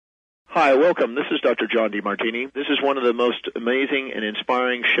Hi, welcome. This is Dr. John DeMartini. This is one of the most amazing and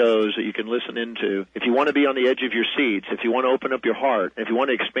inspiring shows that you can listen into. If you want to be on the edge of your seats, if you want to open up your heart, if you want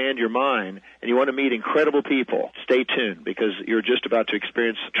to expand your mind, and you want to meet incredible people, stay tuned because you're just about to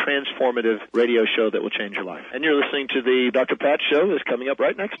experience a transformative radio show that will change your life. And you're listening to the Dr. Pat Show that's coming up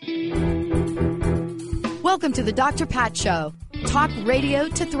right next. Welcome to the Dr. Pat Show. Talk radio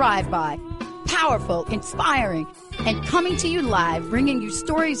to thrive by. Powerful, inspiring, and coming to you live, bringing you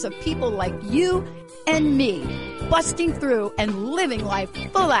stories of people like you and me, busting through and living life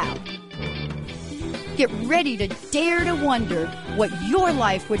full out. Get ready to dare to wonder what your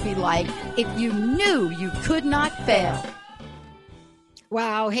life would be like if you knew you could not fail.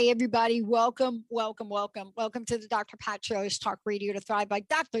 Wow. Hey, everybody. Welcome to the Dr. Pat Show's Talk Radio to Thrive by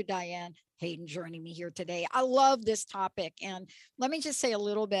Dr. Diane Hayden joining me here today. I love this topic. And let me just say a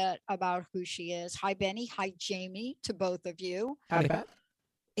little bit about who she is. Hi, Benny. Hi, Jamie, to both of you. Hi, Pat.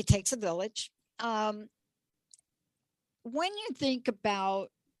 It takes a village. When you think about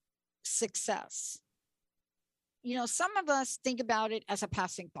success, you know, some of us think about it as a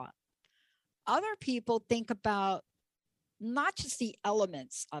passing thought. Other people think about not just the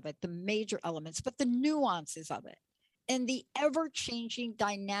elements of it, the major elements, but the nuances of it and the ever-changing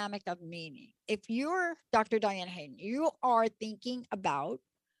dynamic of meaning. If you're Dr. Diane Hayden, you are thinking about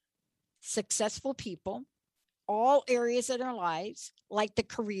successful people, all areas of their lives, like the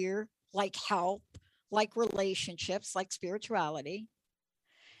career, like health, like relationships, like spirituality.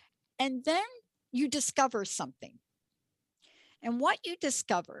 And then you discover something. And what you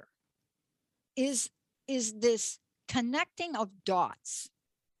discover is this connecting of dots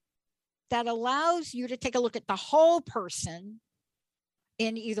that allows you to take a look at the whole person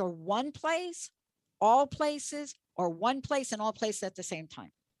in either one place, all places, or one place and all places at the same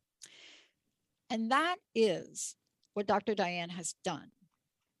time. And that is what Dr. Diane has done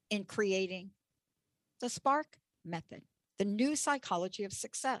in creating the Spark method, the new psychology of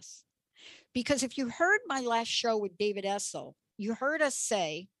success. Because if you heard my last show with David Essel, you heard us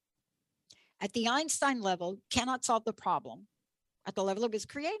say, at the Einstein level, cannot solve the problem at the level it was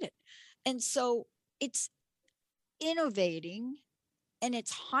created. And so it's innovating and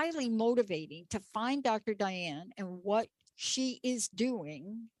it's highly motivating to find Dr. Diane and what she is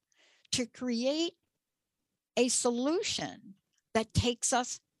doing to create a solution that takes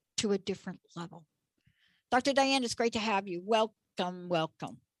us to a different level. Dr. Diane, it's great to have you. Welcome.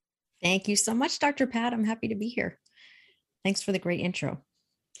 Thank you so much, Dr. Pat. I'm happy to be here. Thanks for the great intro.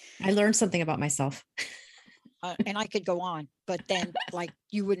 I learned something about myself. And I could go on, but then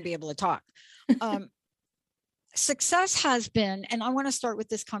you wouldn't be able to talk. Success has been, and I want to start with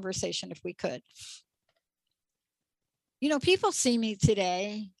this conversation if we could. You know, people see me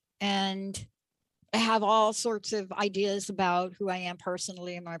today and have all sorts of ideas about who I am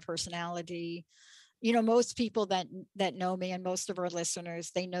personally and my personality. You know, most people that know me and most of our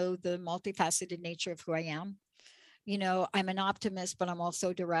listeners, they know the multifaceted nature of who I am. You know, I'm an optimist, but I'm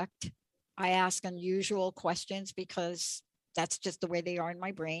also direct. I ask unusual questions because that's just the way they are in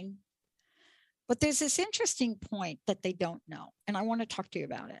my brain. But there's this interesting point that they don't know, and I want to talk to you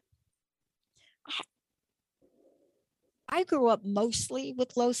about it. I grew up mostly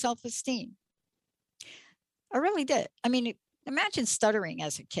with low self-esteem. I really did. I mean, imagine stuttering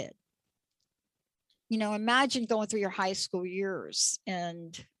as a kid. You know, imagine going through your high school years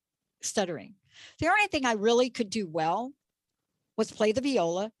and stuttering. The only thing I really could do well was play the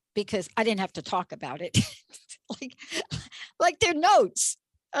viola because I didn't have to talk about it. like they're notes.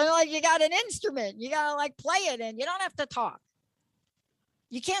 And like you got an instrument, you gotta like play it and you don't have to talk.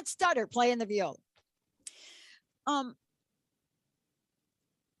 You can't stutter playing the viola. And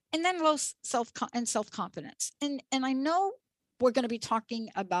then low self-confidence. And I know we're going to be talking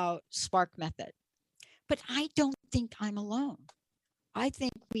about Spark method, but I don't think I'm alone. I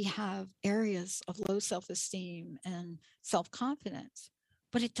think we have areas of low self-esteem and self-confidence,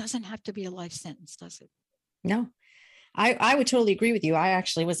 but it doesn't have to be a life sentence, does it? No, I would totally agree with you. I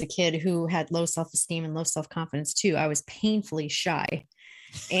actually was a kid who had low self-esteem and low self-confidence too. I was painfully shy.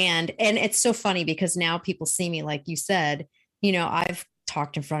 And it's so funny because now people see me, like you said, you know, I've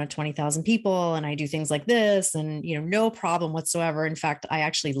talked in front of 20,000 people and I do things like this and, you know, no problem whatsoever. In fact, I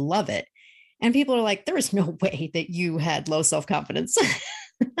actually love it. And people are like, there is no way that you had low self-confidence.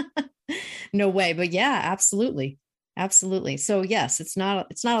 No way. But yeah, absolutely. Absolutely. So yes, it's not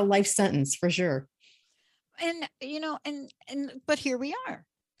a life sentence for sure. And, you know, but here we are.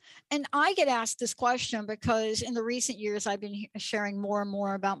 And I get asked this question because in the recent years, I've been sharing more and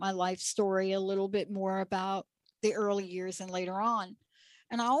more about my life story, a little bit more about the early years and later on.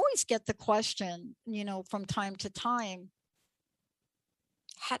 And I always get the question, you know, from time to time,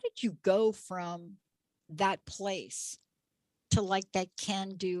 how did you go from that place to like that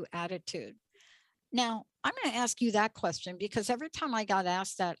can-do attitude? Now, I'm going to ask you that question because every time I got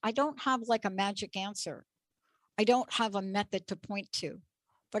asked that, I don't have like a magic answer. I don't have a method to point to.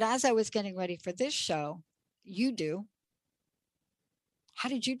 But as I was getting ready for this show, you do. How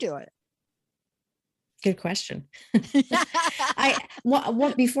did you do it? Good question.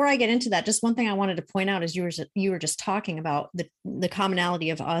 What before I get into that, just one thing I wanted to point out is you were just talking about the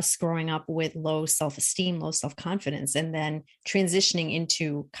commonality of us growing up with low self-esteem, low self-confidence, and then transitioning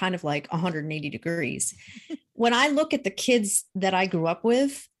into kind of like 180 degrees. When I look at the kids that I grew up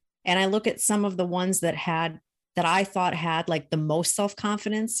with, and I look at some of the ones that I thought had like the most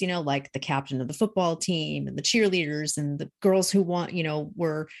self-confidence, like the captain of the football team and the cheerleaders and the girls who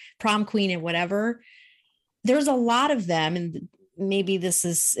were prom queen and whatever. There's a lot of them, and maybe this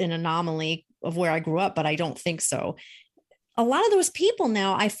is an anomaly of where I grew up, but I don't think so. A lot of those people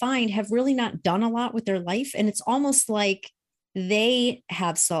now I find have really not done a lot with their life. And it's almost like they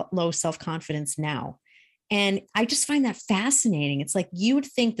have low self-confidence now. And I just find that fascinating. It's like, you would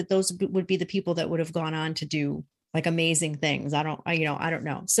think that those would be the people that would have gone on to do like amazing things. I don't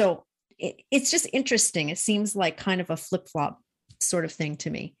know. So it's just interesting. It seems like kind of a flip-flop sort of thing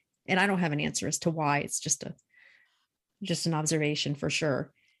to me. And I don't have an answer as to why. It's just an observation for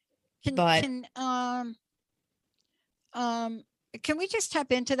sure. Can we just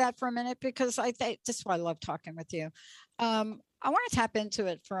tap into that for a minute? Because I think this is why I love talking with you. I want to tap into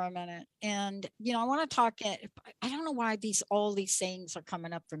it for a minute. And, I want to talk, I don't know why all these sayings are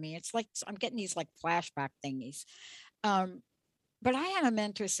coming up for me. It's like, I'm getting these like flashback thingies. But I had a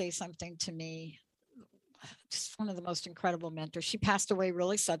mentor say something to me, just one of the most incredible mentors. She passed away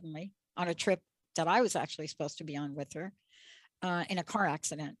really suddenly on a trip that I was actually supposed to be on with her in a car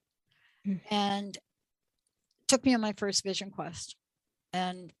accident. And took me on my first vision quest.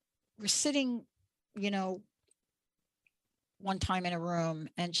 And we're sitting, one time in a room,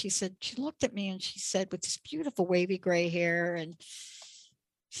 and she looked at me and she said, with this beautiful wavy gray hair, and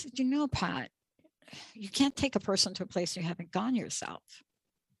she said, Pat, you can't take a person to a place you haven't gone yourself.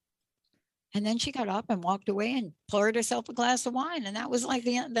 And then she got up and walked away and poured herself a glass of wine. And that was like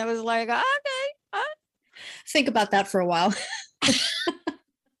the end. That was like, okay. Think about that for a while. I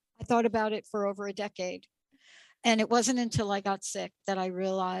thought about it for over a decade. And it wasn't until I got sick that I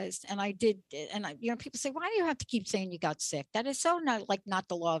realized, and I did. And people say, why do you have to keep saying you got sick? That is so not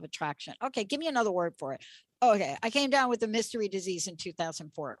the law of attraction. Okay. Give me another word for it. Okay. I came down with a mystery disease in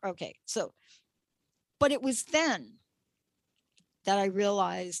 2004. Okay. So, but it was then that I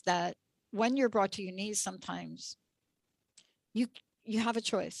realized that when you're brought to your knees, sometimes you have a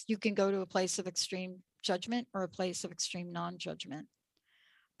choice. You can go to a place of extreme judgment or a place of extreme non-judgment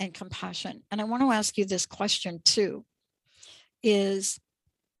and compassion. And I want to ask you this question too, is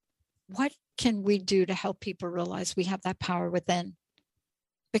what can we do to help people realize we have that power within?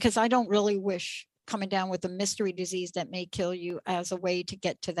 Because I don't really wish coming down with a mystery disease that may kill you as a way to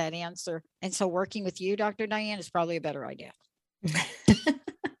get to that answer. And so working with you, Dr. Diane, is probably a better idea.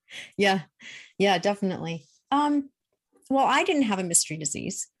 Yeah, definitely. Well, I didn't have a mystery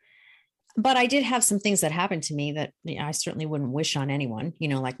disease, but I did have some things that happened to me that I certainly wouldn't wish on anyone.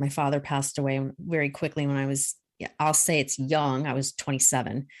 Like my father passed away very quickly when I was, I'll say it's young. I was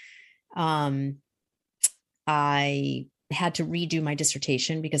 27. I had to redo my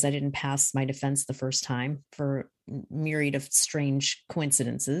dissertation because I didn't pass my defense the first time for a myriad of strange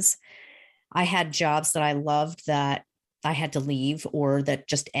coincidences. I had jobs that I loved that I had to leave or that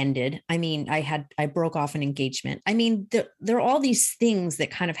just ended. I mean, I broke off an engagement. I mean, there are all these things that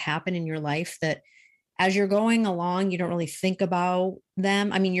kind of happen in your life that as you're going along, you don't really think about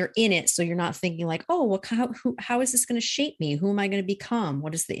them. I mean, you're in it. So you're not thinking like, oh, well, how is this going to shape me? Who am I going to become?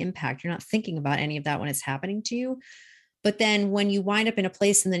 What is the impact? You're not thinking about any of that when it's happening to you. But then when you wind up in a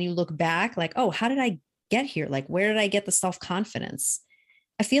place and then you look back like, oh, how did I get here? Like, where did I get the self-confidence?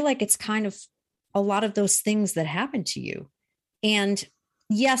 I feel like it's kind of a lot of those things that happen to you. And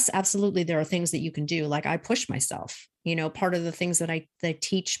yes, absolutely. There are things that you can do. Like I push myself, part of the things that I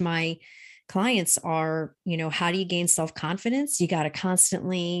teach my clients are, how do you gain self-confidence? You got to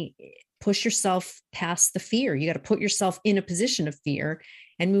constantly push yourself past the fear. You got to put yourself in a position of fear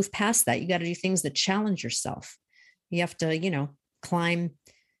and move past that. You got to do things that challenge yourself. You have to, climb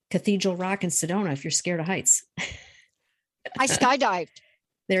Cathedral Rock in Sedona if you're scared of heights. I skydived.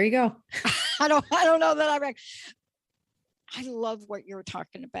 There you go. I don't know that I love what you're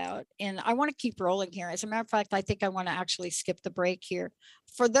talking about. And I want to keep rolling here. As a matter of fact, I think I want to actually skip the break here.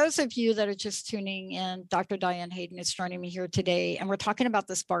 For those of you that are just tuning in, Dr. Diane Hayden is joining me here today, and we're talking about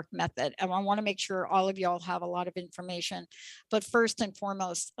the Spark method. And I want to make sure all of y'all have a lot of information. But first and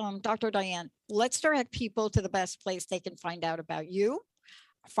foremost, Dr. Diane, let's direct people to the best place they can find out about you,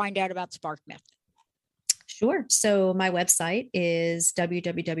 find out about Spark method. Sure. So my website is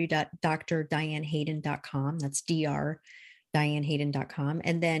www.drdianehayden.com. That's drdianehayden.com.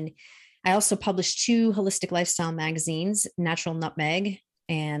 And then I also publish 2 holistic lifestyle magazines, Natural Nutmeg,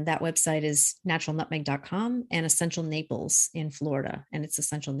 and that website is naturalnutmeg.com, and Essential Naples in Florida, and it's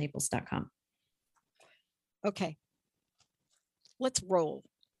essentialnaples.com. Okay. Let's roll.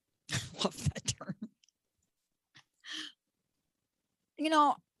 Love that term. You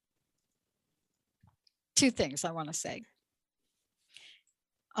know, 2 things I want to say.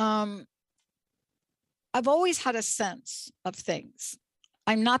 I've always had a sense of things.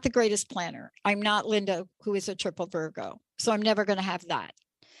 I'm not the greatest planner. I'm not Linda, who is a triple Virgo. So I'm never going to have that.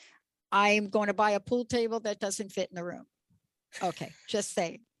 I'm going to buy a pool table that doesn't fit in the room. Okay, just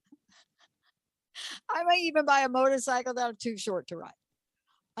saying. I might even buy a motorcycle that I'm too short to ride.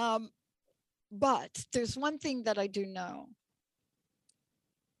 But there's one thing that I do know.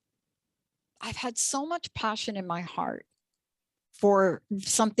 I've had so much passion in my heart for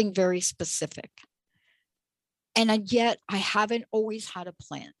something very specific. And yet I haven't always had a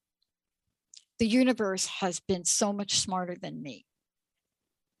plan. The universe has been so much smarter than me.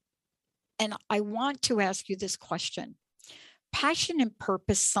 And I want to ask you this question. Passion and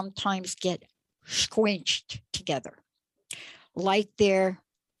purpose sometimes get squinched together, like they're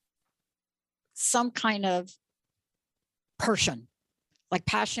some kind of Persian, like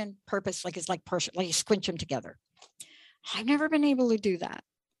passion, purpose, like it's like Persian, like you squinch them together. I've never been able to do that,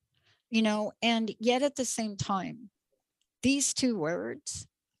 you know, and yet at the same time, these 2 words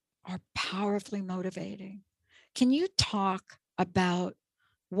are powerfully motivating. Can you talk about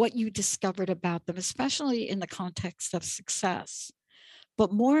what you discovered about them, especially in the context of success,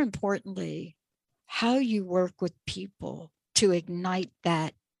 but more importantly, how you work with people to ignite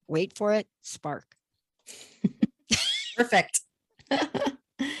that, wait for it, spark? Perfect.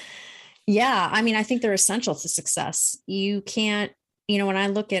 Yeah. I mean, I think they're essential to success. You can't, you know, when I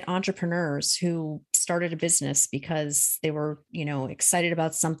look at entrepreneurs who started a business because they were, you know, excited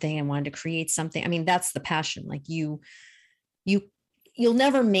about something and wanted to create something. I mean, that's the passion. Like you'll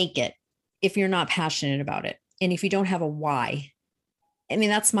never make it if you're not passionate about it. And if you don't have a why. I mean,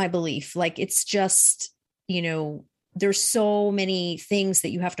 that's my belief. Like, it's just, you know, there's so many things that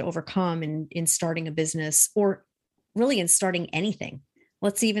you have to overcome in starting a business, or really in starting anything.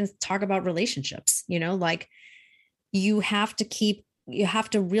 Let's even talk about relationships, you know, like you have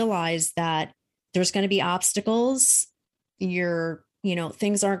to realize that there's going to be obstacles.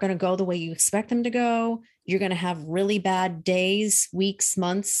 Things aren't going to go the way you expect them to go. You're going to have really bad days, weeks,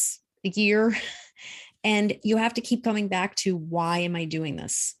 months, a year. And you have to keep coming back to, why am I doing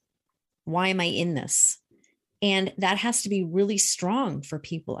this? Why am I in this? And that has to be really strong for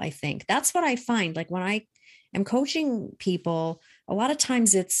people. I think that's what I find. Like when I am coaching people, a lot of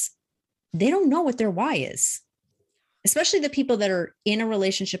times they don't know what their why is, especially the people that are in a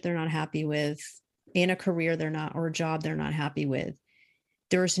relationship they're not happy with, in a career or a job they're not happy with.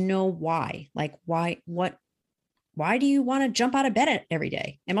 There's no why. Like, why do you want to jump out of bed every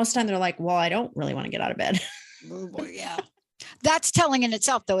day? And most of the time they're like, well, I don't really want to get out of bed. Oh boy, yeah. That's telling in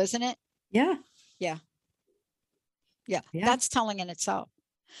itself though, isn't it? Yeah. Yeah. That's telling in itself.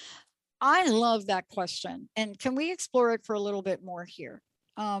 I love that question. And can we explore it for a little bit more here?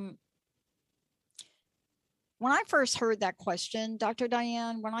 When I first heard that question, Dr.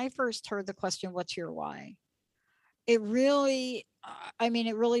 Diane, when I first heard the question, what's your why? It really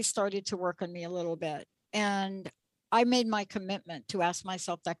started to work on me a little bit. And I made my commitment to ask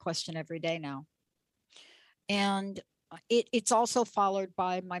myself that question every day now. And it's also followed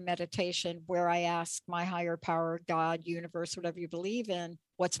by my meditation, where I ask my higher power, God, universe, whatever you believe in,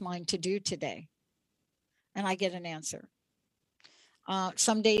 what's mine to do today? And I get an answer.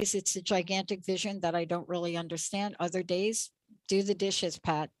 Some days it's a gigantic vision that I don't really understand. Other days, do the dishes,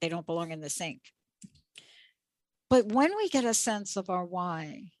 Pat. They don't belong in the sink. But when we get a sense of our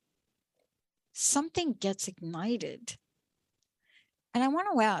why, something gets ignited. And I want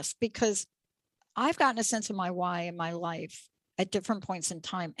to ask, because I've gotten a sense of my why in my life at different points in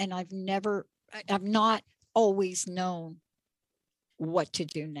time, and I've not always known what to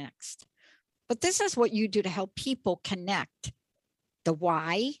do next. But this is what you do to help people connect the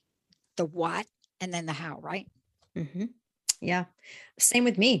why, the what, and then the how, right? Mm-hmm. Yeah. Same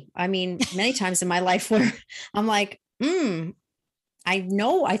with me. I mean, many times in my life where I'm like,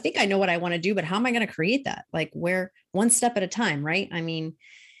 I think I know what I want to do, but how am I going to create that? Like where one step at a time, right? I mean,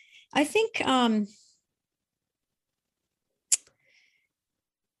 I think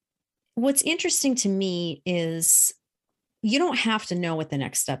what's interesting to me is you don't have to know what the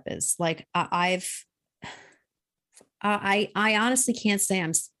next step is. Like I honestly can't say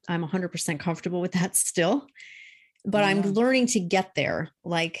I'm 100% comfortable with that still, but I'm Yeah. learning to get there.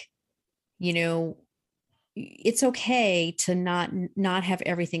 Like, you know, it's okay to not have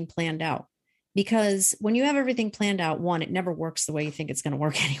everything planned out, because when you have everything planned out, one, it never works the way you think it's going to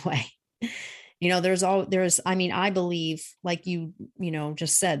work anyway. You know, I mean, I believe, like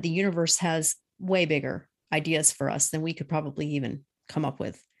just said, the universe has way bigger ideas for us than we could probably even come up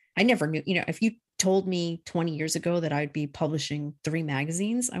with. I never knew, if you told me 20 years ago that I'd be publishing 3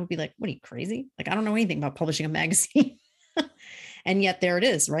 magazines, I would be like, what are you, crazy? Like, I don't know anything about publishing a magazine. And yet there it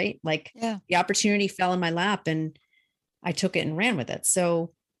is, right? Like Yeah. the opportunity fell in my lap and I took it and ran with it.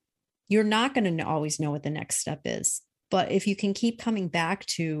 So you're not going to always know what the next step is. But if you can keep coming back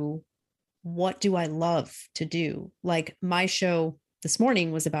to, what do I love to do? Like my show this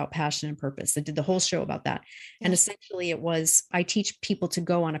morning was about passion and purpose. I did the whole show about that. Yeah. And essentially I teach people to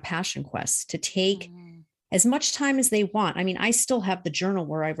go on a passion quest, to take Mm. as much time as they want. I mean, I still have the journal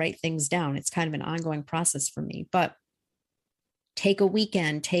where I write things down. It's kind of an ongoing process for me, but take a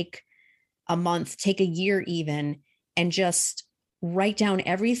weekend, take a month, take a year even, and just write down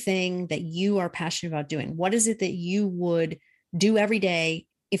everything that you are passionate about doing. What is it that you would do every day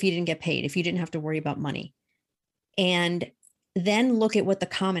if you didn't get paid, if you didn't have to worry about money? And then look at what the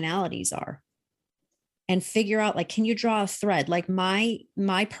commonalities are and figure out, like, can you draw a thread? Like my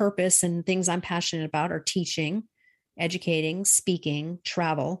purpose and things I'm passionate about are teaching, educating, speaking,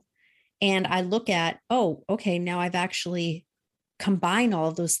 travel. And I look at, oh, okay, now I've actually combined all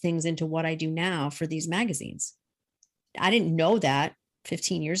of those things into what I do now for these magazines. I didn't know that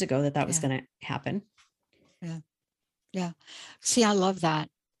 15 years ago that was Yeah. going to happen. Yeah. Yeah. See, I love that.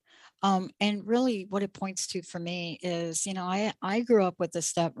 And really what it points to for me is, I grew up with a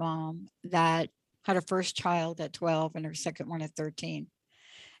stepmom that had her first child at 12 and her second one at 13.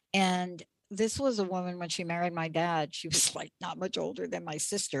 And this was a woman, when she married my dad, she was like not much older than my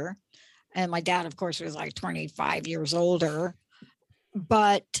sister. And my dad, of course, was like 25 years older.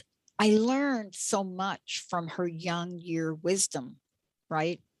 But I learned so much from her young year wisdom,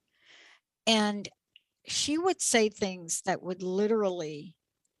 right? And she would say things that would literally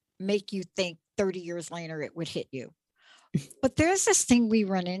make you think 30 years later it would hit you. But there's this thing we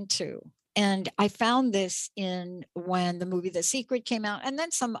run into, and I found this in when the movie The Secret came out, and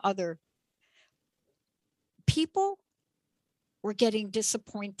then some other people were getting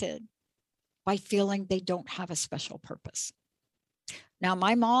disappointed by feeling they don't have a special purpose. Now,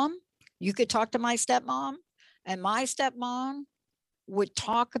 my mom, you could talk to my stepmom, and my stepmom would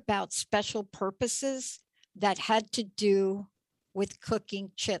talk about special purposes that had to do with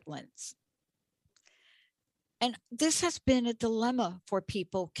cooking chitlins. And this has been a dilemma for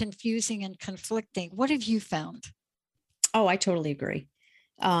people, confusing and conflicting. What have you found? Oh, I totally agree.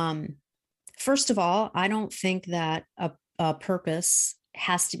 First of all, I don't think that a purpose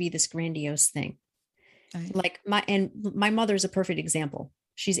has to be this grandiose thing. Right. Like my mother's a perfect example.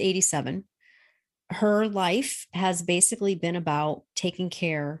 She's 87. Her life has basically been about taking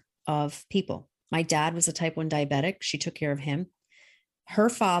care of people. My dad was a type 1 diabetic. She took care of him. Her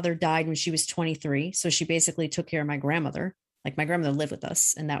father died when she was 23. So she basically took care of my grandmother. Like my grandmother lived with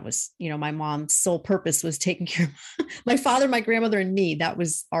us. And that was, my mom's sole purpose was taking care of my father, my grandmother, and me. That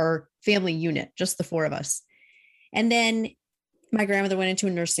was our family unit, just the 4 of us. And then my grandmother went into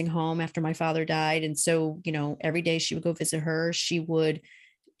a nursing home after my father died. And so, every day she would go visit her. She would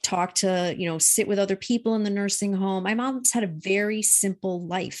talk to, sit with other people in the nursing home. My mom's had a very simple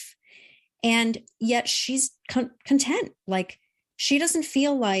life. And yet she's content. Like she doesn't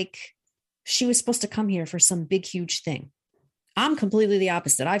feel like she was supposed to come here for some big, huge thing. I'm completely the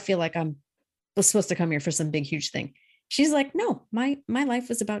opposite. I feel like I'm supposed to come here for some big, huge thing. She's like, no, my life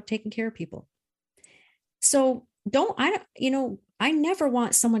was about taking care of people. So I never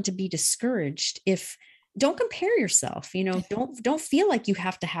want someone to be discouraged if don't compare yourself, don't feel like you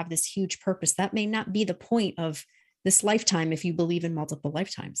have to have this huge purpose. That may not be the point of this lifetime if you believe in multiple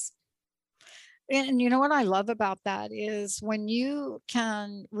lifetimes. And you know what I love about that is when you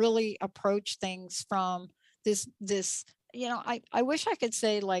can really approach things from this, I wish I could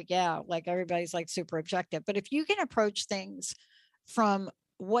say like, yeah, like everybody's like super objective, but if you can approach things from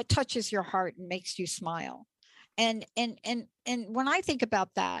what touches your heart and makes you smile. And when I think about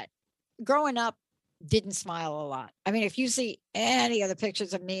that, growing up, didn't smile a lot. I mean, if you see any of the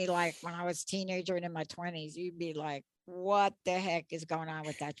pictures of me, like when I was a teenager and in my 20s, you'd be like, what the heck is going on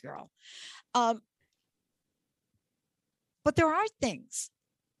with that girl? Um, but there are things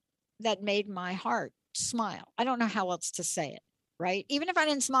that made my heart smile. I don't know how else to say it, right? Even if I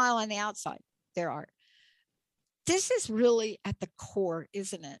didn't smile on the outside, there are. This is really at the core,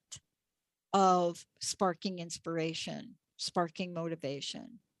 isn't it, of sparking inspiration, sparking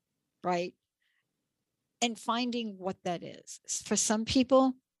motivation, right? And finding what that is. For some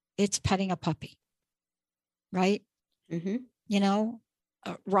people, it's petting a puppy, right? Mm-hmm. You know,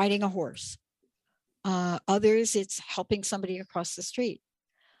 riding a horse. Others, it's helping somebody across the street.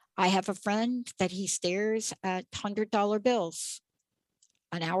 I have a friend that he stares at $100 bills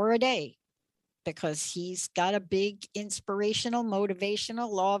an hour a day because he's got a big inspirational,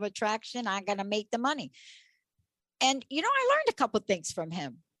 motivational law of attraction. I'm going to make the money. And, you know, I learned a couple of things from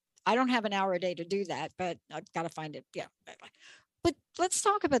him. I don't have an hour a day to do that, but I've got to find it. Yeah. But let's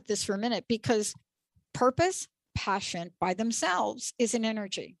talk about this for a minute, because purpose, passion by themselves is an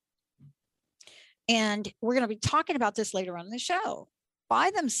energy. And we're going to be talking about this later on in the show.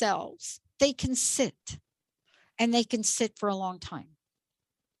 By themselves, they can sit, and they can sit for a long time.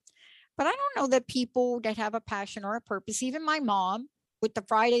 But I don't know that people that have a passion or a purpose, even my mom with the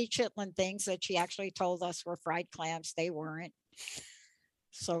Friday chitlin things that she actually told us were fried clams, they weren't.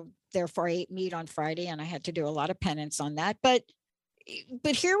 So therefore I ate meat on Friday, and I had to do a lot of penance on that. But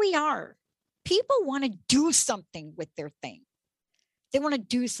here we are. People want to do something with their thing. They want to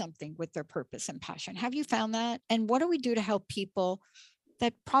do something with their purpose and passion. Have you found that? And what do we do to help people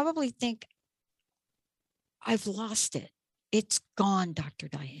that probably think, I've lost it? It's gone, Dr.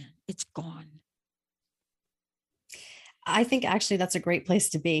 Diane. It's gone. I think actually that's a great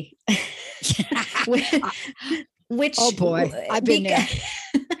place to be. Which, oh boy, I've been there.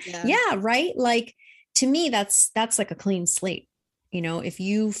 Yeah, right. Like, to me, that's like a clean slate. You know, if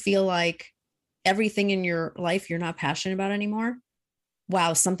you feel like everything in your life you're not passionate about anymore,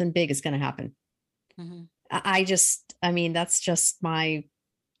 wow, something big is going to happen. Mm-hmm. I mean, that's just my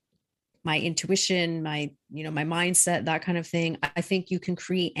intuition, my mindset, that kind of thing. I think you can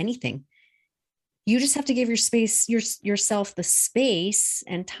create anything. You just have to give yourself the space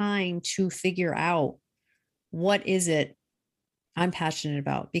and time to figure out what is it I'm passionate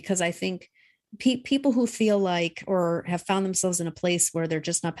about. Because I think people who feel like, or have found themselves in a place where they're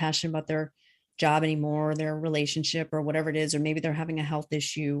just not passionate about their job anymore, their relationship or whatever it is, or maybe they're having a health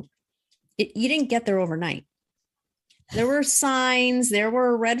issue, you didn't get there overnight. There were signs, there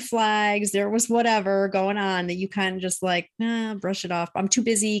were red flags, there was whatever going on that you kind of just like, brush it off. I'm too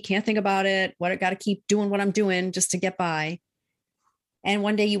busy, can't think about it. I got to keep doing what I'm doing just to get by. And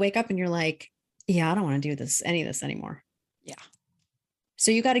one day you wake up and you're like, yeah, I don't want to do any of this anymore. Yeah.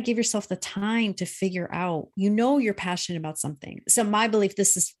 So you got to give yourself the time to figure out, you're passionate about something. So my belief,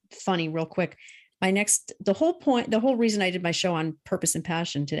 this is funny, real quick. The whole reason I did my show on purpose and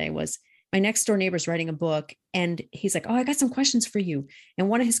passion today was my next door neighbor's writing a book, and he's like, oh, I got some questions for you. And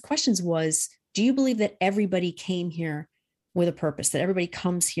one of his questions was, do you believe that everybody came here with a purpose, that everybody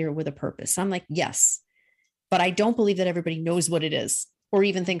comes here with a purpose? I'm like, yes, but I don't believe that everybody knows what it is or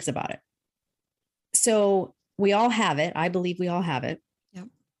even thinks about it. So we all have it. I believe we all have it. Yep.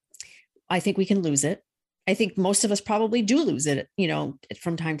 I think we can lose it. I think most of us probably do lose it,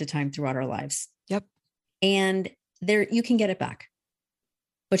 from time to time throughout our lives. Yep. And you can get it back.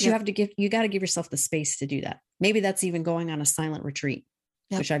 But you got to give yourself the space to do that. Maybe that's even going on a silent retreat,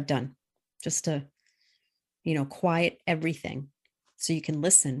 which I've done, just to, quiet everything so you can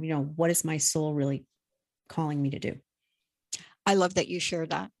listen. What is my soul really calling me to do? I love that you shared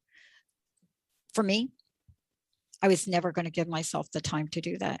that. For me, I was never going to give myself the time to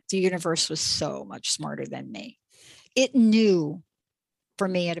do that. The universe was so much smarter than me. It knew for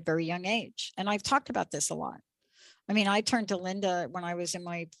me at a very young age. And I've talked about this a lot. I mean, I turned to Linda when I was in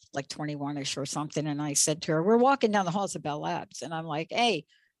my 21-ish or something. And I said to her, we're walking down the halls of Bell Labs. And I'm like, hey,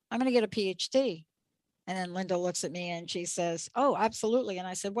 I'm going to get a PhD. And then Linda looks at me and she says, oh, absolutely. And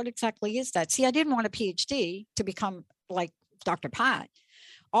I said, what exactly is that? See, I didn't want a PhD to become like Dr. Pat.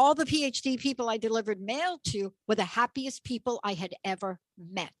 All the PhD people I delivered mail to were the happiest people I had ever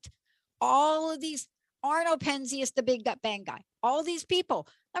met. All of these, Arno Penzias, the big bang guy, all these people,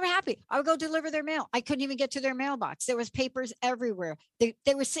 they were happy. I would go deliver their mail. I couldn't even get to their mailbox. There was papers everywhere. They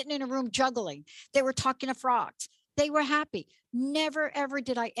were sitting in a room juggling. They were talking to frogs. They were happy. Never, ever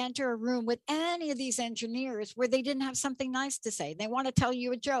did I enter a room with any of these engineers where they didn't have something nice to say. They want to tell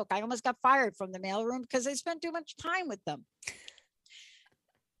you a joke. I almost got fired from the mailroom because they spent too much time with them.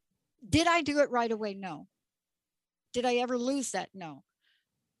 Did I do it right away? No. Did I ever lose that? No.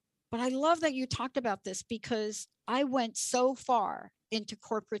 But I love that you talked about this, because I went so far into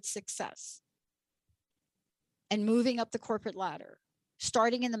corporate success and moving up the corporate ladder,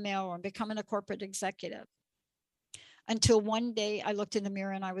 starting in the mailroom, becoming a corporate executive, until one day I looked in the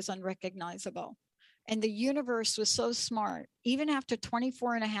mirror and I was unrecognizable. And the universe was so smart, even after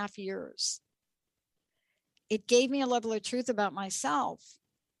 24 and a half years, it gave me a level of truth about myself.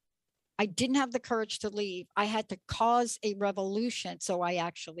 I didn't have the courage to leave. I had to cause a revolution. So I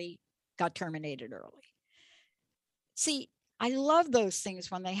actually got terminated early. See, I love those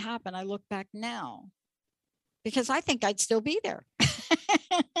things when they happen. I look back now because I think I'd still be there.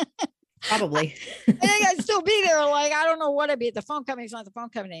 Probably. I think I'd still be there. Like, I don't know what I'd be. The phone company's not the phone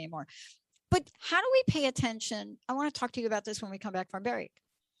company anymore. But how do we pay attention? I want to talk to you about this when we come back from break.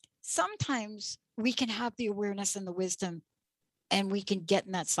 Sometimes we can have the awareness and the wisdom, and we can get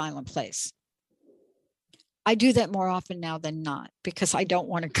in that silent place. I do that more often now than not because I don't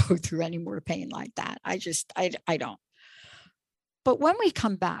want to go through any more pain like that. I don't. But when we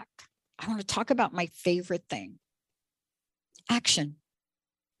come back, I want to talk about my favorite thing, action.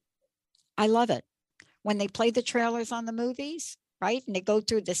 I love it. When they play the trailers on the movies, right? And they go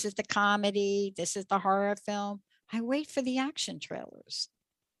through, this is the comedy, this is the horror film. I wait for the action trailers.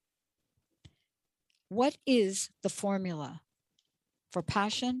 What is the formula for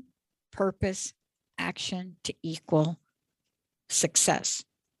passion, purpose, action to equal success?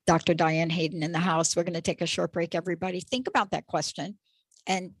 Dr. Diane Hayden in the house. We're going to take a short break, everybody. Think about that question.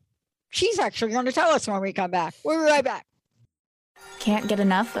 And she's actually going to tell us when we come back. We'll be right back. Can't get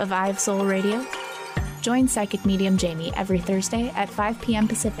enough of I Have Soul Radio? Join Psychic Medium Jamie every Thursday at 5 p.m.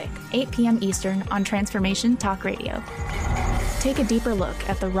 Pacific, 8 p.m. Eastern on Transformation Talk Radio. Take a deeper look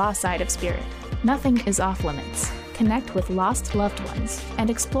at the raw side of spirit. Nothing is off limits. Connect with lost loved ones and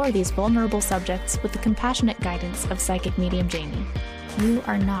explore these vulnerable subjects with the compassionate guidance of Psychic Medium Jamie. You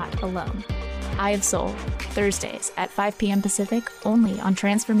are not alone. I Have Soul, Thursdays at 5 p.m. Pacific, only on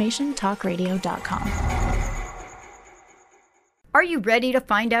TransformationTalkRadio.com. Are you ready to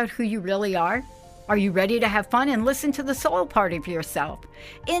find out who you really are? Are you ready to have fun and listen to the soul part of yourself?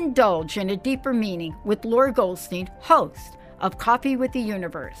 Indulge in a deeper meaning with Laura Goldstein, host of Coffee with the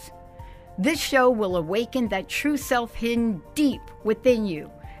Universe. This show will awaken that true self hidden deep within you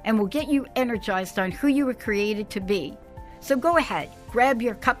and will get you energized on who you were created to be. So go ahead, grab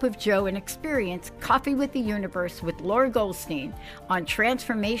your cup of joe and experience Coffee with the Universe with Laura Goldstein on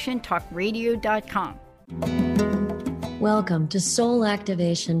TransformationTalkRadio.com. Welcome to Soul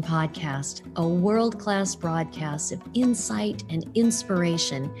Activation Podcast, a world-class broadcast of insight and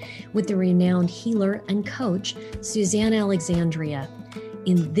inspiration with the renowned healer and coach, Suzanne Alexandria.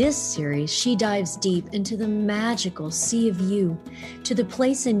 In this series, she dives deep into the magical sea of you, to the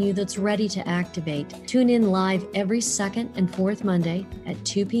place in you that's ready to activate. Tune in live every second and fourth Monday at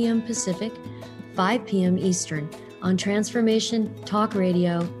 2 p.m. Pacific, 5 p.m. Eastern on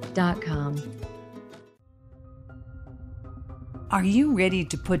TransformationTalkRadio.com. Are you ready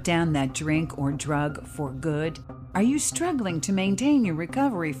to put down that drink or drug for good? Are you struggling to maintain your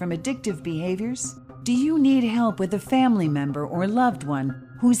recovery from addictive behaviors? Do you need help with a family member or loved one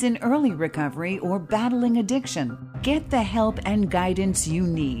who's in early recovery or battling addiction? Get the help and guidance you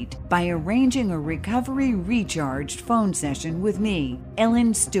need by arranging a Recovery Recharged phone session with me,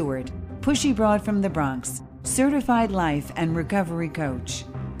 Ellen Stewart, Pushy Broad from the Bronx, certified life and recovery coach.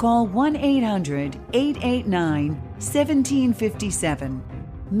 Call 1-800-889-1757.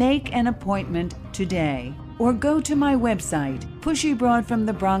 Make an appointment today or go to my website,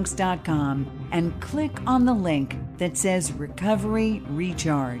 pushybroadfromthebronx.com, and click on the link that says Recovery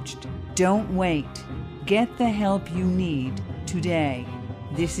Recharged. Don't wait. Get the help you need today.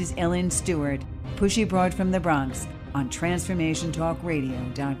 This is Ellen Stewart, Pushy Broad from the Bronx on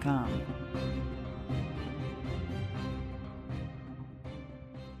TransformationTalkRadio.com.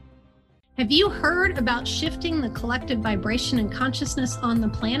 Have you heard about shifting the collective vibration and consciousness on the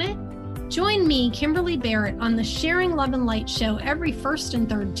planet? Join me, Kimberly Barrett, on the Sharing Love and Light show every first and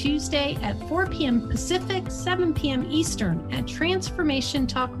third Tuesday at 4 p.m. Pacific, 7 p.m. Eastern at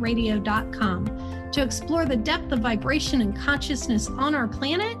TransformationTalkRadio.com to explore the depth of vibration and consciousness on our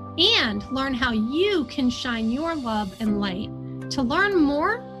planet and learn how you can shine your love and light. To learn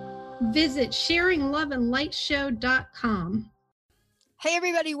more, visit SharingLoveAndLightShow.com. Hey,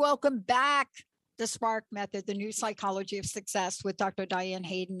 everybody, welcome back. The Spark Method, the new psychology of success with Dr. Diane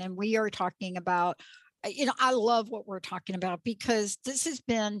Hayden. And we are talking about, I love what we're talking about because this has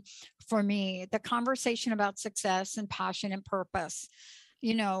been, for me, the conversation about success and passion and purpose.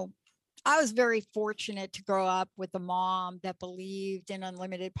 I was very fortunate to grow up with a mom that believed in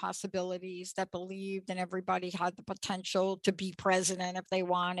unlimited possibilities, that believed in everybody had the potential to be president if they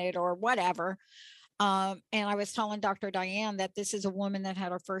wanted or whatever. And I was telling Dr. Diane that this is a woman that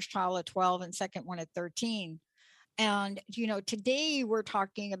had her first child at 12 and second one at 13. And, today we're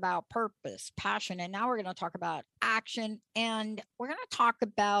talking about purpose, passion, and now we're going to talk about action. And we're going to talk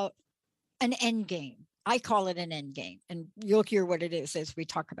about an end game. I call it an end game, and you'll hear what it is as we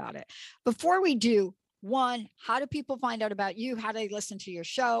talk about it. Before we do, one, how do people find out about you? How do they listen to your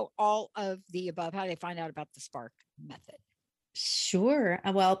show? All of the above. How do they find out about the Spark method? Sure.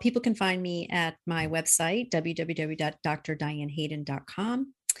 Well, people can find me at my website,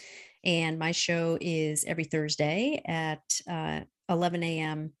 www.drdianehayden.com. And my show is every Thursday at 11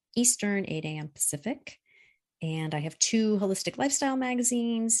 a.m. Eastern, 8 a.m. Pacific. And I have 2 holistic lifestyle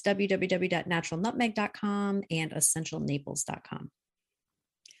magazines, www.naturalnutmeg.com and essentialnaples.com.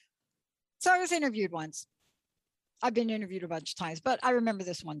 So I was interviewed once. I've been interviewed a bunch of times, but I remember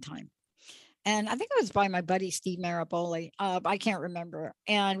this one time. And I think it was by my buddy, Steve Maraboli. I can't remember.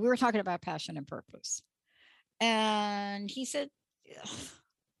 And we were talking about passion and purpose. And he said,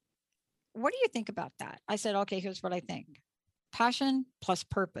 what do you think about that? I said, okay, here's what I think. Passion plus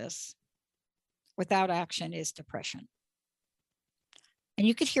purpose without action is depression. And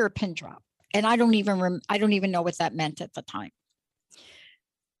you could hear a pin drop. And I don't even know what that meant at the time.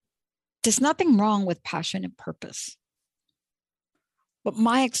 There's nothing wrong with passion and purpose. But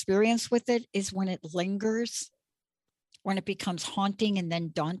my experience with it is when it lingers, when it becomes haunting and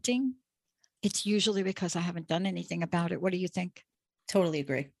then daunting, it's usually because I haven't done anything about it. What do you think? Totally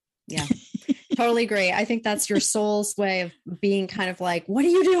agree. Yeah, totally agree. I think that's your soul's way of being kind of like, what are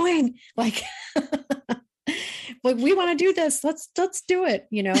you doing? Like, like we want to do this. Let's do it.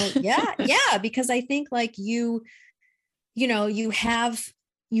 Yeah. Because I think like you have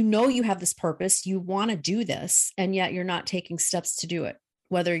this purpose, you want to do this, and yet you're not taking steps to do it.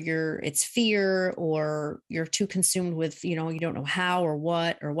 Whether it's fear or you're too consumed with, you don't know how or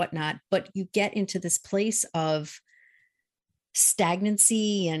what or whatnot, but you get into this place of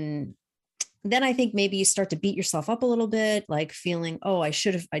stagnancy. And then I think maybe you start to beat yourself up a little bit, like feeling, oh, I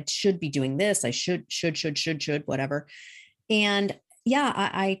should be doing this. I should, whatever. And yeah,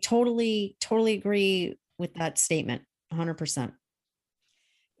 I totally agree with that statement. 100%.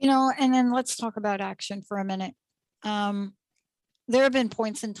 And then let's talk about action for a minute. There have been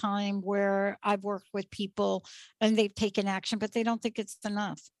points in time where I've worked with people and they've taken action, but they don't think it's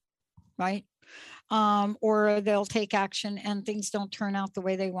enough, right? Or they'll take action and things don't turn out the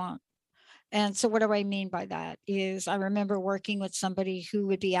way they want. And so what do I mean by that is I remember working with somebody who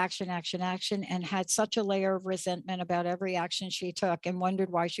would be action, and had such a layer of resentment about every action she took and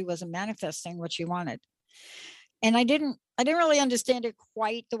wondered why she wasn't manifesting what she wanted. And I didn't really understand it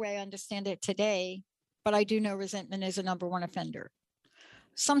quite the way I understand it today, but I do know resentment is a number one offender.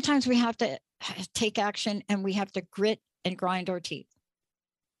 Sometimes we have to take action and we have to grit and grind our teeth.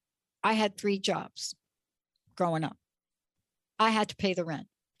 I had 3 jobs growing up. I had to pay the rent.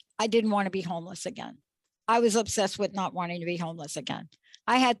 I didn't want to be homeless again. I was obsessed with not wanting to be homeless again.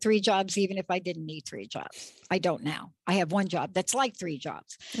 I had 3 jobs, even if I didn't need 3 jobs. I don't now. I have 1 job that's like 3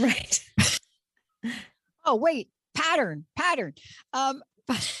 jobs. Right. Oh, wait, pattern. But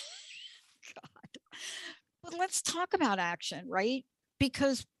let's talk about action, right?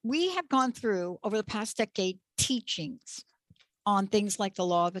 Because we have gone through over the past decade teachings on things like the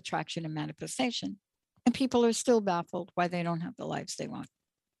law of attraction and manifestation. And people are still baffled why they don't have the lives they want.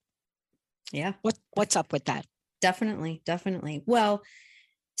 Yeah. What's up with that? Definitely. Well,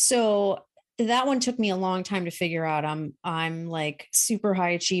 so that one took me a long time to figure out. I'm like super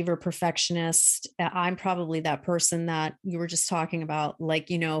high achiever, perfectionist. I'm probably that person that you were just talking about. Like,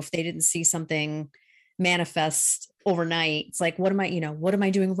 if they didn't see something manifest overnight, it's like, what am I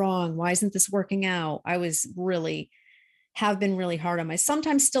doing wrong? Why isn't this working out? I have been really hard on myself,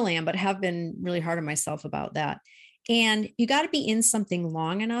 sometimes still am, but have been really hard on myself about that. And you got to be in something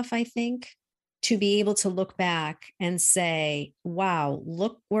long enough, I think, to be able to look back and say, wow,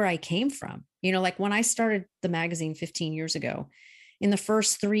 look where I came from. Like when I started the magazine 15 years ago, in the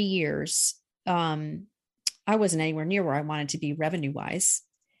first 3 years, I wasn't anywhere near where I wanted to be revenue wise.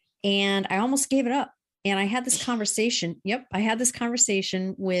 And I almost gave it up. And I had this conversation. I had this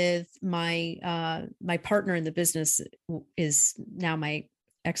conversation with my partner in the business, is now my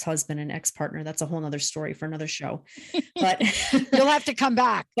ex-husband and ex-partner. That's a whole nother story for another show, but you'll have to come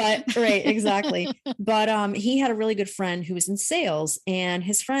back. But right, exactly. But he had a really good friend who was in sales, and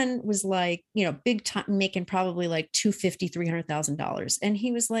his friend was like, big time, making probably like $250,000, $300,000. And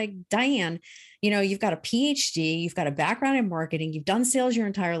he was like, Diane, you've got a PhD, you've got a background in marketing, you've done sales your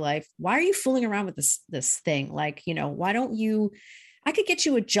entire life. Why are you fooling around with this thing? Like, why don't you, I could get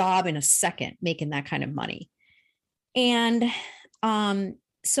you a job in a second making that kind of money. And,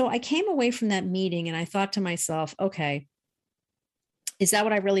 so I came away from that meeting and I thought to myself, okay, is that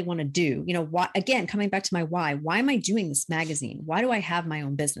what I really want to do? You know, why, again, coming back to my why am I doing this magazine? Why do I have my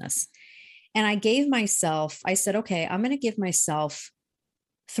own business? And I said, okay, I'm going to give myself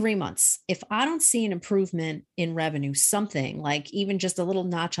 3 months. If I don't see an improvement in revenue, something like even just a little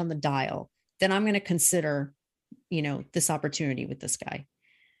notch on the dial, then I'm going to consider, this opportunity with this guy.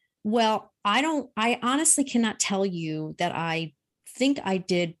 Well, I honestly cannot tell you that I think I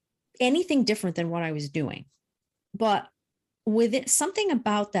did anything different than what I was doing. But with it, something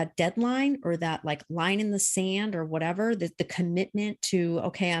about that deadline or that like line in the sand or whatever, the commitment to,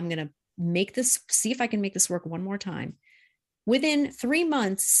 okay, I'm going to see if I can make this work one more time. Within 3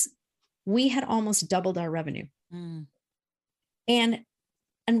 months, we had almost doubled our revenue. Mm. And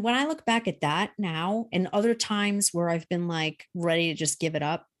when I look back at that now and other times where I've been like ready to just give it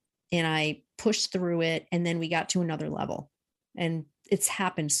up and I pushed through it and then we got to another level, and it's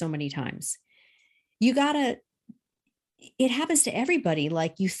happened so many times. It happens to everybody.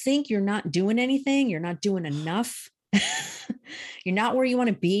 Like you think you're not doing anything, you're not doing enough. You're not where you want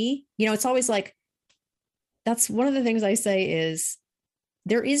to be. It's always like, that's one of the things I say is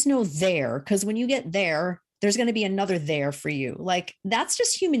there is no there, because when you get there, there's going to be another there for you. Like that's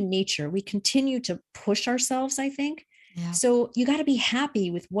just human nature. We continue to push ourselves, I think. Yeah. So you got to be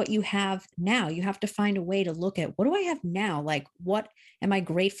happy with what you have now. You have to find a way to look at, what do I have now? Like, what am I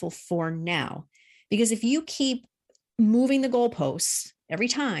grateful for now? Because if you keep moving the goalposts every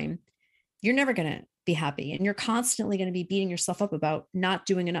time, you're never going to be happy. And you're constantly going to be beating yourself up about not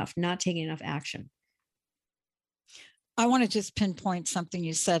doing enough, not taking enough action. I want to just pinpoint something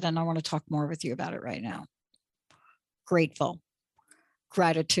you said, and I want to talk more with you about it right now.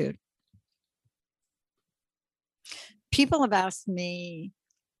 Gratitude. People have asked me,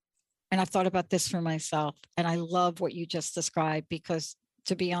 and I've thought about this for myself, and I love what you just described, because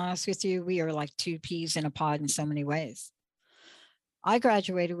to be honest with you, we are like two peas in a pod in so many ways. I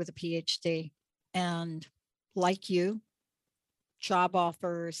graduated with a PhD, and like you, job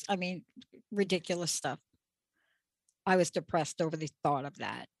offers, ridiculous stuff. I was depressed over the thought of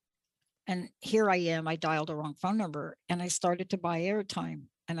that. And here I am, I dialed a wrong phone number and I started to buy airtime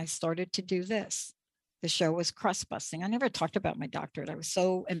and I started to do this. The show was crust busting. I never talked about my doctorate. I was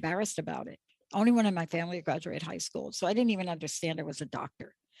so embarrassed about it. Only one in my family graduated high school. So I didn't even understand I was a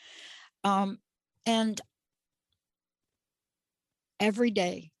doctor. And every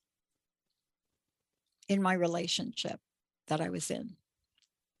day in my relationship that I was in,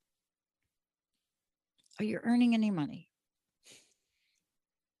 are you earning any money?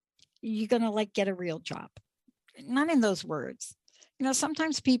 You're going to get a real job. Not in those words.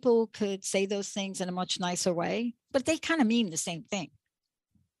 Sometimes people could say those things in a much nicer way, but they kind of mean the same thing.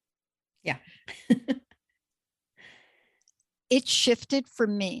 Yeah. It shifted for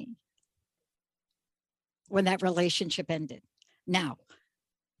me when that relationship ended. Now,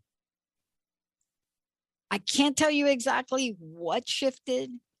 I can't tell you exactly what shifted,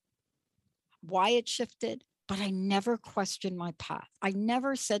 why it shifted, but I never questioned my path. I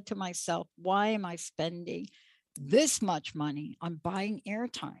never said to myself, why am I spending this much money on buying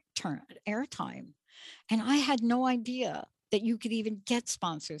airtime? And I had no idea that you could even get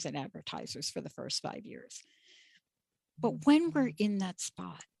sponsors and advertisers for the first 5 years. But when we're in that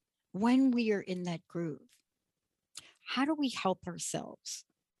spot, when we are in that groove, how do we help ourselves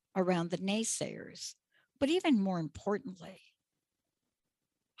around the naysayers? But even more importantly,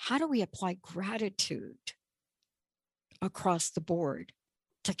 how do we apply gratitude across the board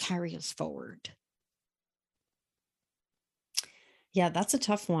to carry us forward? Yeah, that's a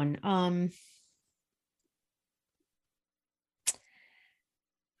tough one.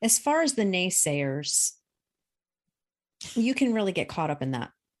 As far as the naysayers, you can really get caught up in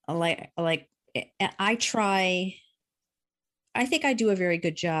that. I think I do a very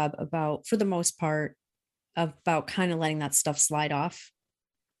good job for the most part, about kind of letting that stuff slide off.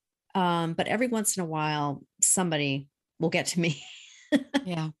 But every once in a while, somebody will get to me.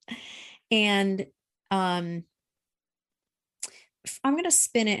 Yeah. And I'm going to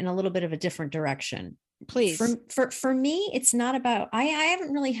spin it in a little bit of a different direction. Please. For me, it's not about, I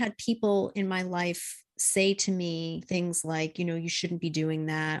haven't really had people in my life say to me things like, you shouldn't be doing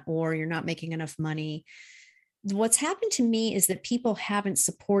that, or you're not making enough money. What's happened to me is that people haven't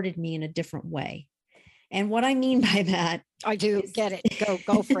supported me in a different way. And what I mean by that, I do get it.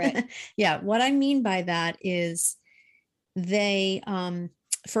 Go for it. Yeah. What I mean by that is they,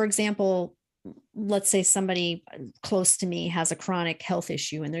 for example, let's say somebody close to me has a chronic health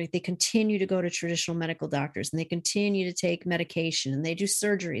issue and they continue to go to traditional medical doctors and they continue to take medication and they do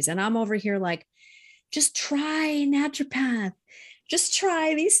surgeries. And I'm over here like, just try naturopath, just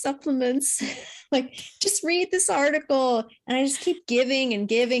try these supplements. Like, just read this article. And I just keep giving and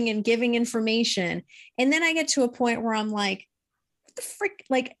giving and giving information. And then I get to a point where I'm like, what the frick?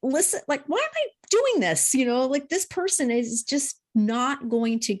 Like, listen, like, why am I doing this? Like, this person is just not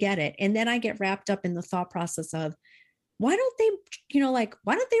going to get it. And then I get wrapped up in the thought process of, why don't they,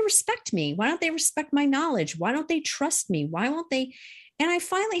 why don't they respect me? Why don't they respect my knowledge? Why don't they trust me? Why won't they? And I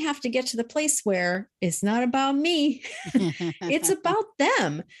finally have to get to the place where it's not about me. It's about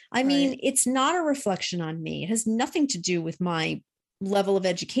them. I mean, it's not a reflection on me. It has nothing to do with my level of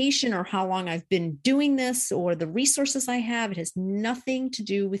education or how long I've been doing this or the resources I have. It has nothing to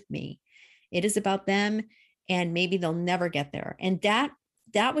do with me. It is about them, and maybe they'll never get there. And that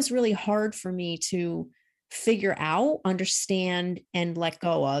was really hard for me to figure out, understand, and let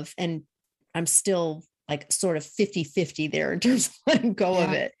go of. And I'm still like sort of 50-50 there in terms of letting go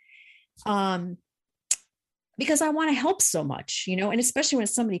of it. Because I want to help so much, and especially when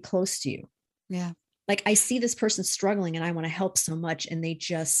it's somebody close to you. Yeah. Like, I see this person struggling and I want to help so much. And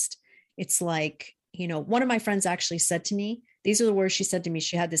it's like, one of my friends actually said to me, these are the words she said to me.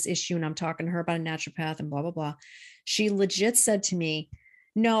 She had this issue and I'm talking to her about a naturopath and blah, blah, blah. She legit said to me,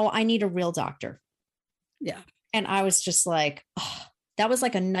 no, I need a real doctor. Yeah. And I was just like, oh, that was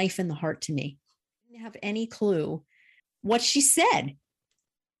like a knife in the heart to me. I didn't have any clue what she said.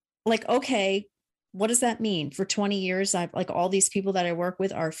 Like, okay, what does that mean? For 20 years, I've like all these people that I work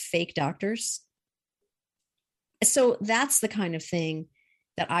with are fake doctors. So that's the kind of thing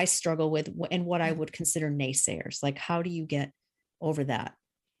that I struggle with, and what I would consider naysayers. Like, how do you get over that?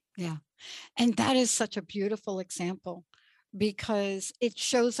 Yeah. And that is such a beautiful example, because it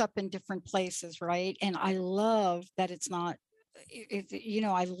shows up in different places, right? And I love that it's not,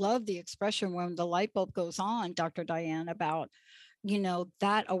 I love the expression when the light bulb goes on, Dr. Diane, about,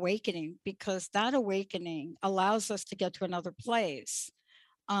 that awakening, because that awakening allows us to get to another place.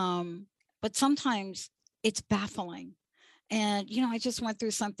 But sometimes it's baffling. And, I just went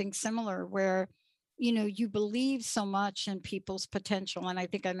through something similar where, you believe so much in people's potential. And I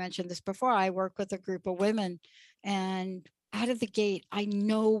think I mentioned this before. I work with a group of women, and out of the gate, I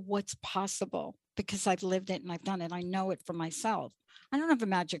know what's possible because I've lived it and I've done it. I know it for myself. I don't have a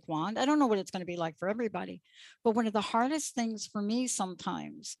magic wand. I don't know what it's going to be like for everybody. But one of the hardest things for me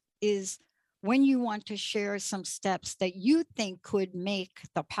sometimes is when you want to share some steps that you think could make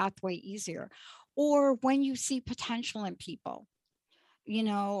the pathway easier, or when you see potential in people.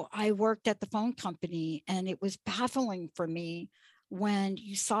 I worked at the phone company, and it was baffling for me when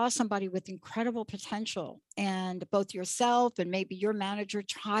you saw somebody with incredible potential and both yourself and maybe your manager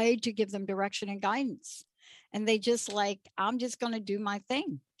tried to give them direction and guidance. And they just like, I'm just going to do my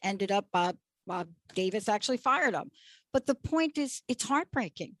thing. Ended up, Bob Davis actually fired them. But the point is, it's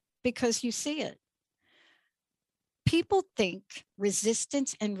heartbreaking because you see it. People think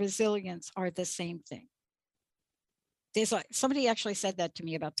resistance and resilience are the same thing. There's like, somebody actually said that to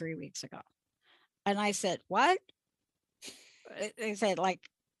me about 3 weeks ago. And I said, what? They said, like,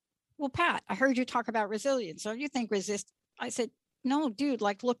 well, Pat, I heard you talk about resilience. Don't you think resist? I said, no, dude,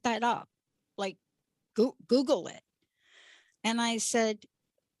 like, look that up. Like, Google it. And I said,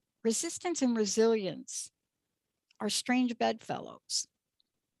 resistance and resilience are strange bedfellows.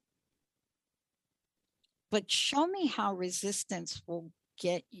 But show me how resistance will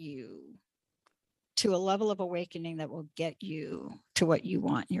get you to a level of awakening that will get you to what you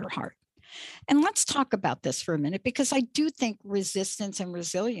want in your heart. And let's talk about this for a minute, because I do think resistance and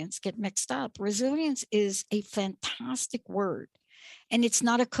resilience get mixed up. Resilience is a fantastic word, and it's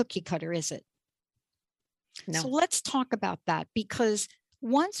not a cookie cutter, is it? No. So let's talk about that, because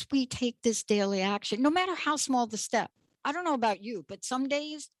once we take this daily action, no matter how small the step, I don't know about you, but some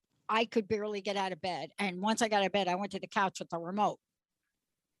days I could barely get out of bed. And once I got out of bed, I went to the couch with the remote,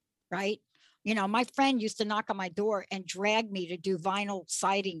 right? My friend used to knock on my door and drag me to do vinyl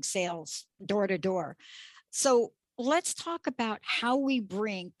siding sales door to door. So let's talk about how we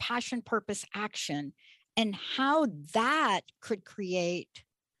bring passion, purpose, action, and how that could create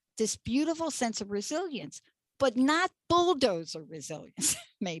this beautiful sense of resilience, but not bulldozer resilience.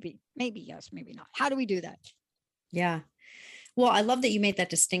 Maybe yes, maybe not. How do we do that? Yeah. Well, I love that you made that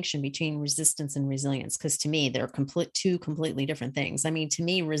distinction between resistance and resilience, because to me, they're two completely different things. I mean, to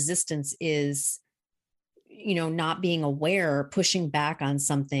me, resistance is, not being aware, pushing back on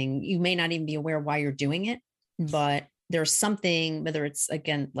something. You may not even be aware why you're doing it, but there's something, whether it's,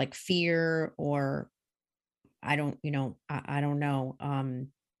 again, like fear or I don't know,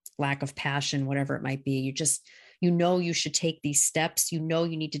 lack of passion, whatever it might be. You just, you should take these steps. You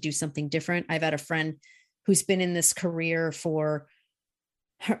need to do something different. I've had a friend who's been in this career for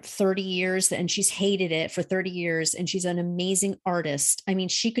 30 years and she's hated it for 30 years. And she's an amazing artist. I mean,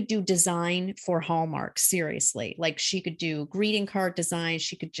 she could do design for Hallmark, seriously. Like she could do greeting card design.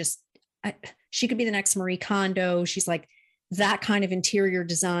 She could she could be the next Marie Kondo. She's like that kind of interior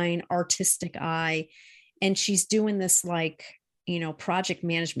design, artistic eye. And she's doing this like, project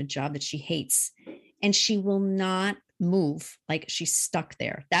management job that she hates. And she will not move. Like she's stuck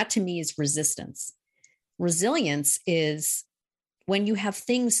there. That to me is resistance. Resilience is when you have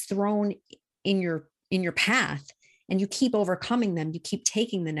things thrown in your path and you keep overcoming them, you keep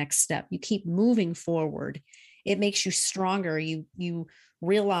taking the next step, you keep moving forward. It makes you stronger. You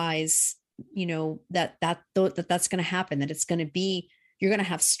realize, that's going to happen, that it's going to be, you're going to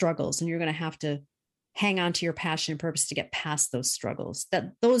have struggles and you're going to have to hang on to your passion and purpose to get past those struggles.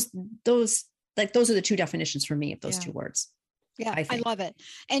 Those are the two definitions for me of those two words. Yeah, I love it.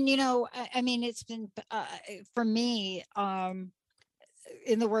 And, I mean, it's been, for me,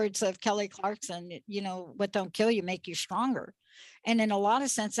 in the words of Kelly Clarkson, what don't kill you make you stronger. And in a lot of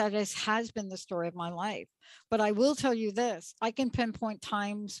sense, that has been the story of my life. But I will tell you this, I can pinpoint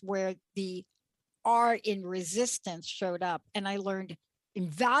times where the art in resistance showed up, and I learned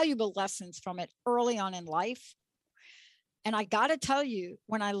invaluable lessons from it early on in life. And I got to tell you,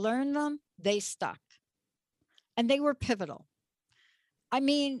 when I learned them, they stuck and they were pivotal. I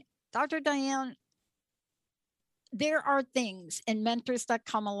mean, Dr. Diane, there are things and mentors that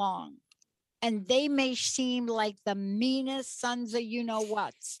come along, and they may seem like the meanest sons of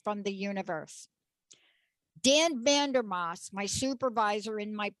you-know-whats from the universe. Dan Vandermoss, my supervisor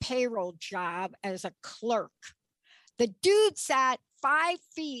in my payroll job as a clerk, the dude sat 5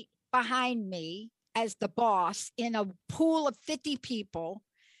 feet behind me as the boss in a pool of 50 people.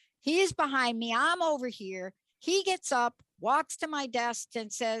 He is behind me. I'm over here. He gets up, walks to my desk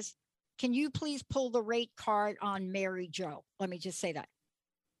and says, "Can you please pull the rate card on Mary Jo?" Let me just say that.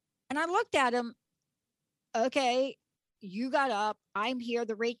 And I looked at him. Okay, you got up. I'm here.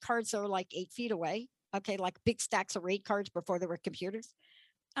 The rate cards are like 8 feet away. Okay, like big stacks of rate cards before there were computers.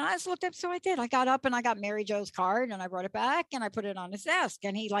 And I just looked up. So I did. I got up and I got Mary Jo's card and I brought it back and I put it on his desk.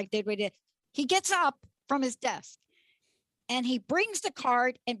 And he like did what he did. He gets up from his desk and he brings the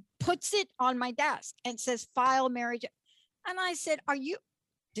card and puts it on my desk and says, "File Mary Jo." And I said,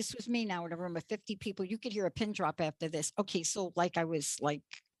 this was me now in a room of 50 people. You could hear a pin drop after this. Okay, so like I was like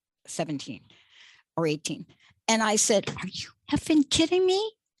 17 or 18. And I said, "Are you effing kidding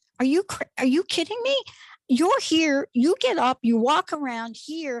me? Are you kidding me? You're here. You get up, you walk around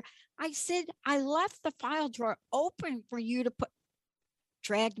here." I said, "I left the file drawer open for you to put,"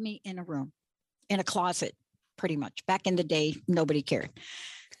 dragged me in a room, in a closet, pretty much. Back in the day, nobody cared.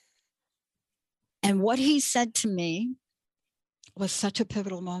 And what he said to me was such a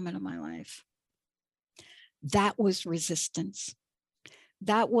pivotal moment in my life. That was resistance.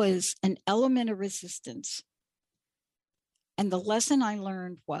 That was an element of resistance. And the lesson I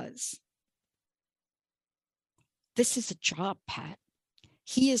learned was, this is a job, Pat.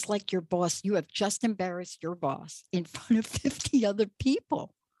 He is like your boss. You have just embarrassed your boss in front of 50 other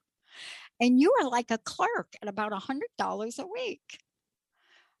people. And you are like a clerk at about $100 a week.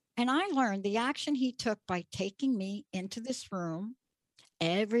 And I learned the action he took by taking me into this room.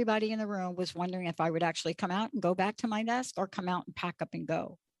 Everybody in the room was wondering if I would actually come out and go back to my desk or come out and pack up and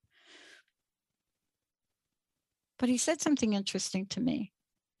go. But he said something interesting to me.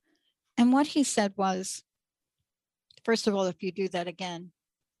 And what he said was, first of all, if you do that again,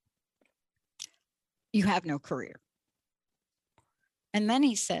 you have no career. And then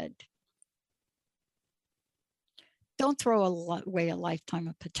he said, don't throw away a lifetime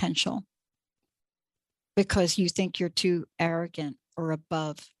of potential because you think you're too arrogant or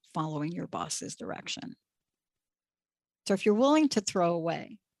above following your boss's direction. So if you're willing to throw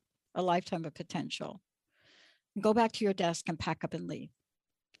away a lifetime of potential, go back to your desk and pack up and leave.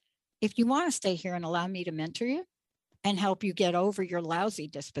 If you want to stay here and allow me to mentor you and help you get over your lousy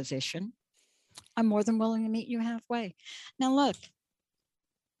disposition, I'm more than willing to meet you halfway. Now, look,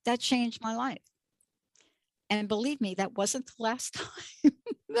 that changed my life. And believe me, that wasn't the last time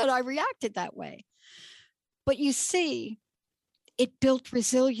that I reacted that way. But you see, it built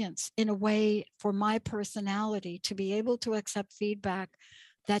resilience in a way for my personality to be able to accept feedback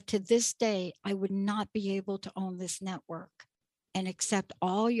that to this day, I would not be able to own this network and accept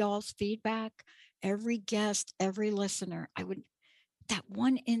all y'all's feedback, every guest, every listener. That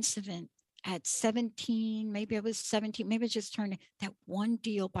one incident at 17, maybe I was 17, maybe I just turned, that one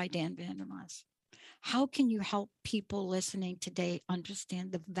deal by Dan Vandermoss. How can you help people listening today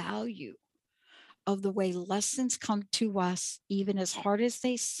understand the value of the way lessons come to us, even as hard as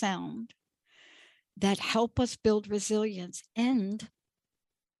they sound, that help us build resilience? And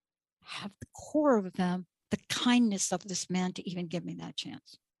core of them the kindness of this man to even give me that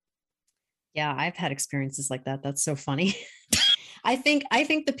chance. Yeah, I've had experiences like that. That's so funny. I think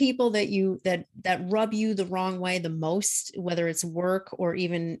the people that rub you the wrong way the most, whether it's work or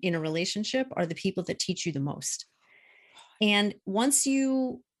even in a relationship, are the people that teach you the most. And once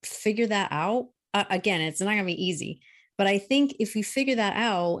you figure that out, again, it's not going to be easy, but I think if you figure that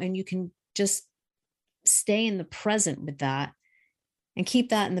out and you can just stay in the present with that and keep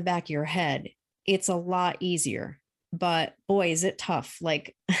that in the back of your head, it's a lot easier. But boy, is it tough.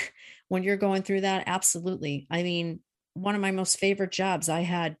 Like when you're going through that, absolutely. I mean, one of my most favorite jobs I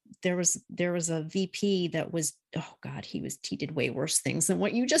had, there was a VP that was, oh God, he did way worse things than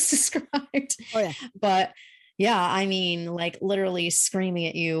what you just described. Oh yeah. But yeah, I mean, like literally screaming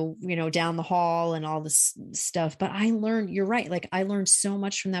at you, down the hall and all this stuff. But I learned, you're right. Like I learned so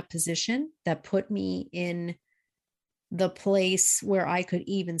much from that position that put me in the place where I could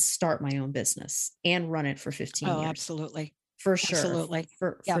even start my own business and run it for 15 years. Absolutely. For sure. Absolutely.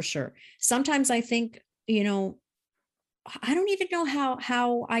 For sure. Sometimes I think, I don't even know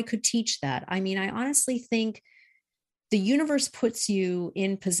how I could teach that. I mean, I honestly think the universe puts you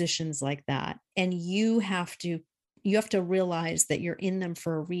in positions like that, and you have to realize that you're in them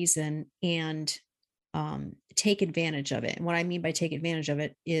for a reason and take advantage of it. And what I mean by take advantage of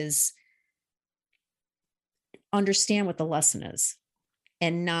it is understand what the lesson is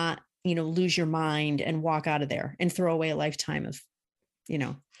and not, lose your mind and walk out of there and throw away a lifetime of,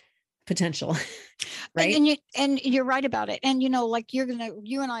 potential. Right. And you're right about it. And, like you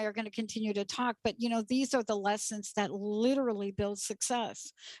and I are going to continue to talk, but, these are the lessons that literally build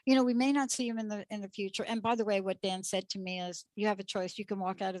success. We may not see them in the future. And by the way, what Dan said to me is you have a choice. You can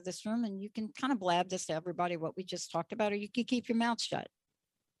walk out of this room and you can kind of blab this to everybody, what we just talked about, or you can keep your mouth shut.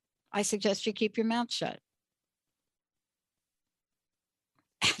 I suggest you keep your mouth shut.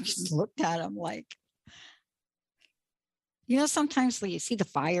 I just looked at him like, sometimes when you see the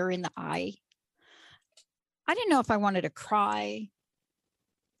fire in the eye, I didn't know if I wanted to cry.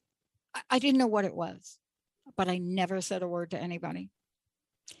 I didn't know what it was, but I never said a word to anybody.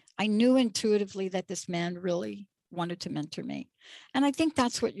 I knew intuitively that this man really wanted to mentor me. And I think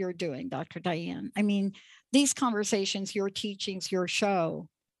that's what you're doing, Dr. Diane. I mean, these conversations, your teachings, your show,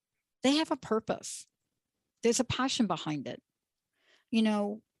 they have a purpose. There's a passion behind it.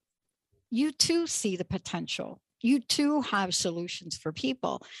 You too see the potential. You too have solutions for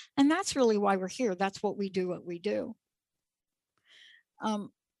people. And that's really why we're here. That's what we do. I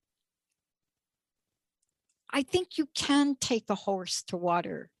think you can take a horse to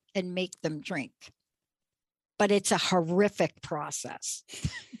water and make them drink, but it's a horrific process.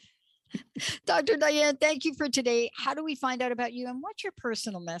 Dr. Diane, thank you for today. How do we find out about you and what's your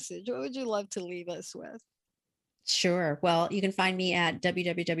personal message? What would you love to leave us with? Sure. Well, you can find me at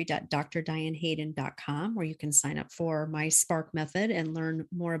www.drdianehayden.com, where you can sign up for my Spark method and learn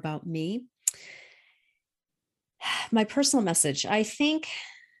more about me. My personal message, I think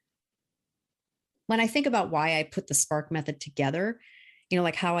when I think about why I put the Spark method together,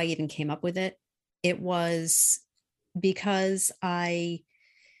 like how I even came up with it, it was because I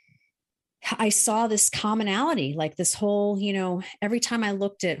saw this commonality, like this whole, every time I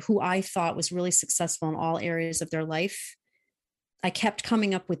looked at who I thought was really successful in all areas of their life, I kept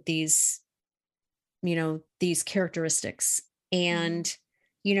coming up with these characteristics. And,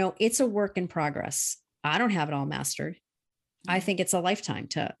 it's a work in progress. I don't have it all mastered. I think it's a lifetime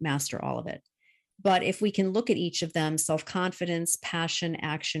to master all of it. But if we can look at each of them, self-confidence, passion,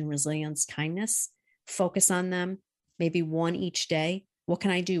 action, resilience, kindness, focus on them, maybe one each day. What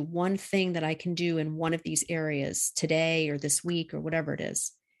can I do? One thing that I can do in one of these areas today or this week or whatever it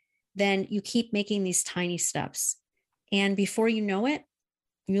is. Then you keep making these tiny steps. And before you know it,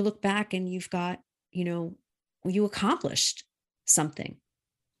 you look back and you've got, you accomplished something.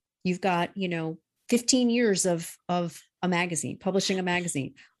 You've got, 15 years of a magazine, publishing a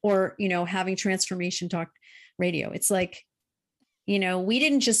magazine, or, having Transformation Talk Radio. It's like,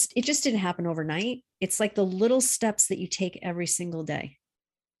 it just didn't happen overnight. It's like the little steps that you take every single day.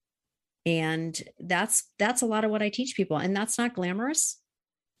 And that's a lot of what I teach people. And that's not glamorous,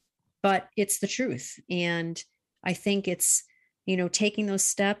 but it's the truth. And I think it's, taking those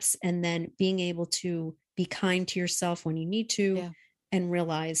steps and then being able to be kind to yourself when you need to, and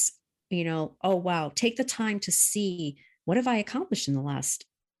realize, oh, wow, take the time to see, what have I accomplished in the last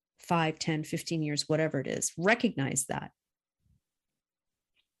 5, 10, 15 years, whatever it is, recognize that.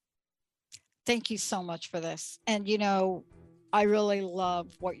 Thank you so much for this. And, I really love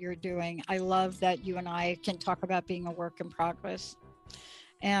what you're doing. I love that you and I can talk about being a work in progress.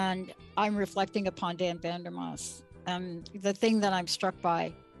 And I'm reflecting upon Dan Vandermoss. And the thing that I'm struck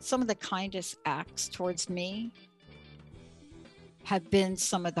by some of the kindest acts towards me have been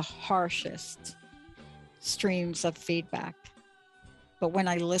some of the harshest streams of feedback. But when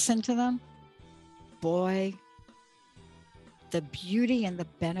I listen to them, boy, the beauty and the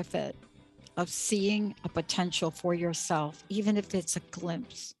benefit of seeing a potential for yourself, even if it's a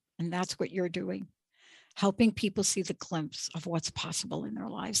glimpse, and that's what you're doing, helping people see the glimpse of what's possible in their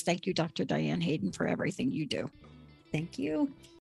lives. Thank you, Dr. Diane Hayden, for everything you do. Thank you.